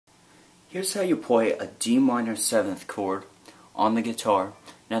Here's how you play a D minor 7th chord on the guitar.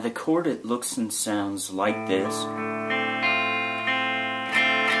 Now the chord, it looks and sounds like this.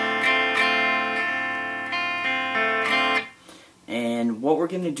 And what we're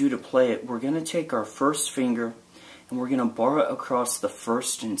going to do to play it, we're going to take our first finger and we're going to bar it across the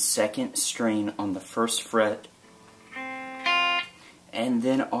first and second string on the first fret. And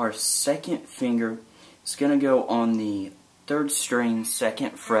then our second finger is going to go on the third string,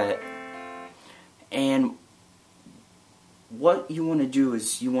 second fret. And what you want to do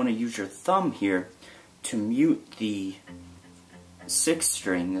is you want to use your thumb here to mute the 6th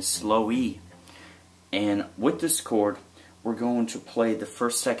string, this low E. And with this chord, we're going to play the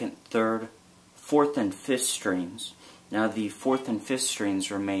 1st, 2nd, 3rd, 4th, and 5th strings. Now the 4th and 5th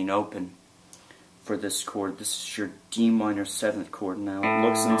strings remain open for this chord. This is your D minor 7th chord. Now it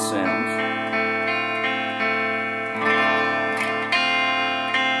looks and sounds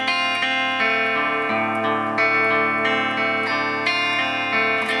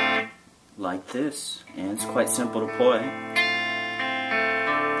like this, and it's quite simple to play.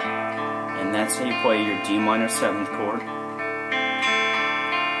 And that's how you play your D minor 7th chord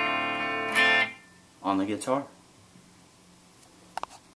on the guitar.